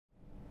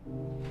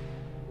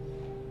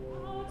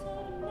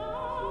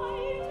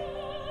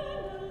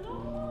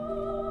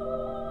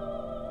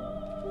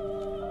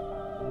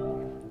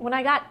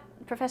I got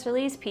Professor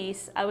Lee's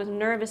piece, I was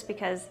nervous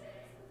because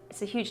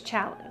it's a huge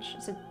challenge.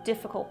 It's a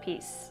difficult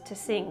piece to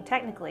sing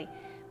technically,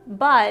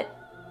 but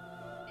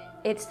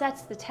it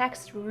sets the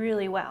text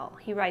really well.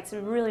 He writes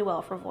really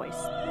well for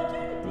voice.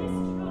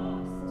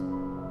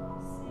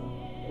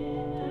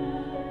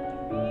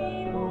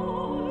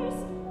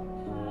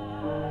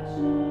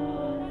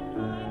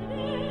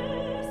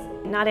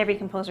 Not every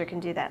composer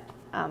can do that,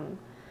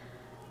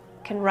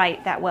 can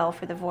write that well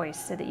for the voice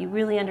so that you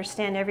really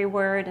understand every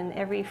word and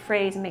every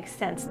phrase makes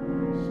sense.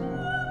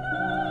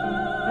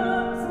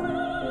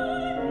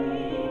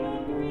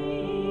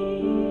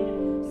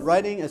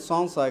 Writing a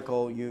song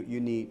cycle, you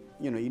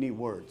need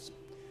words.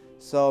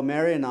 So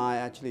Mary and I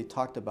actually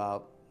talked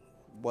about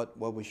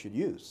what we should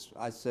use.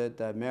 I said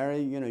that,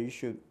 Mary, you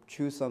should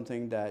choose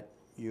something that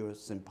you're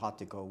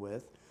simpatico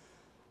with.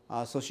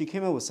 So she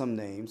came up with some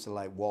names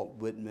like Walt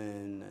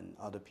Whitman and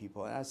other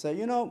people. And I said,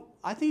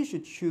 I think you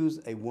should choose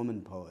a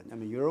woman poet. I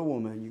mean, you're a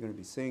woman, you're going to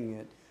be singing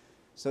it.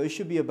 So it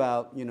should be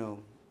about,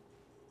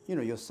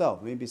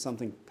 yourself, maybe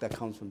something that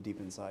comes from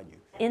deep inside you.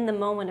 In the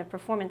moment of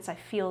performance, I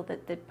feel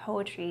that the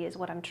poetry is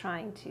what I'm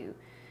trying to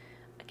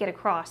get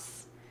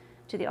across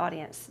to the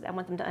audience. I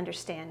want them to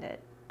understand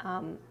it.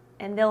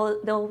 And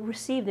they'll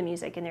receive the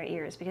music in their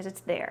ears because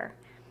it's there.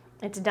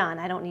 It's done.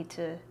 I don't need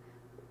to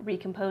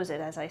recompose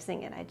it as I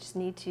sing it. I just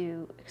need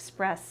to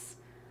express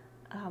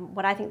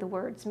what I think the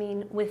words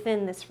mean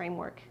within this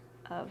framework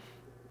of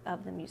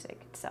the music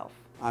itself.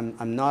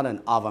 I'm not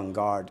an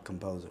avant-garde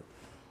composer.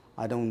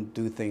 I don't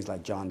do things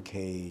like John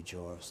Cage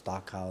or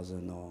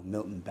Stockhausen or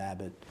Milton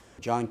Babbitt.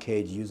 John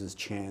Cage uses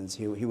chance.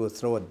 He will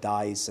throw a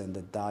dice and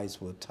the dice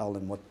will tell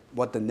him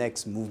what the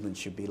next movement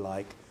should be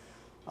like.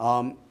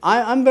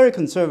 I'm very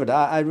conservative.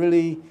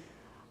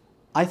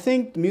 I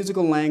think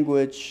musical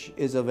language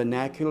is a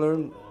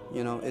vernacular,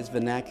 it's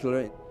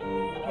vernacular.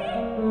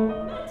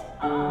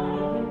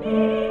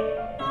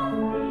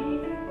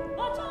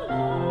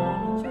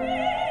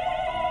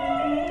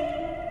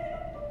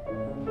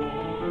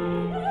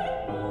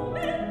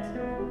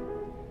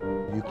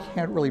 You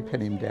can't really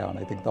pin him down.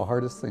 I think the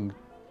hardest thing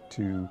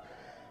to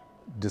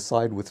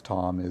decide with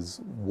Tom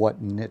is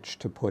what niche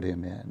to put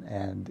him in,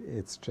 and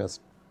it's just,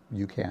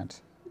 you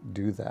can't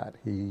do that.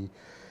 He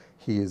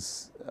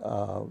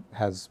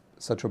has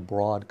such a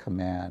broad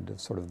command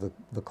of sort of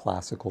the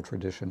classical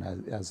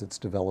tradition as it's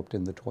developed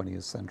in the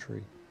 20th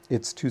century.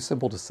 It's too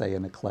simple to say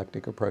an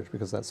eclectic approach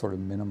because that sort of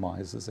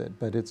minimizes it,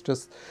 but it's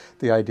just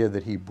the idea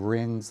that he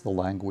brings the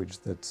language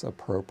that's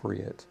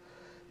appropriate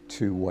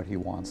to what he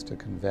wants to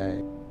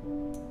convey.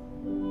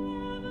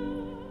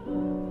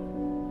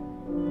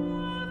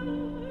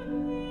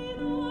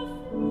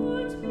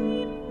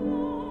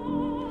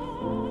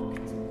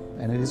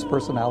 And his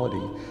personality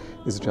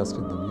is just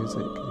in the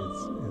music.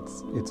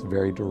 It's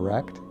very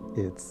direct,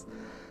 it's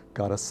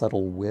got a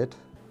subtle wit.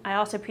 I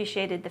also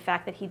appreciated the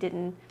fact that he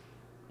didn't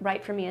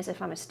write for me as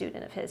if I'm a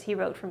student of his. He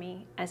wrote for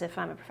me as if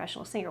I'm a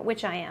professional singer,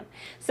 which I am.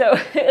 So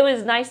it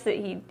was nice that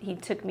he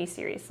took me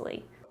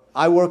seriously.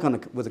 I work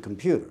with a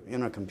computer.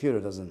 A computer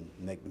doesn't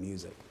make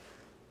music.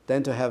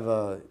 Then to have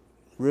a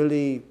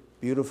really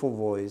beautiful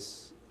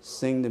voice,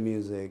 sing the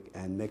music,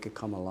 and make it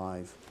come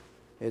alive,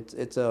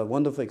 it's a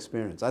wonderful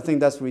experience. I think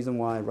that's the reason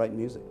why I write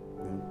music.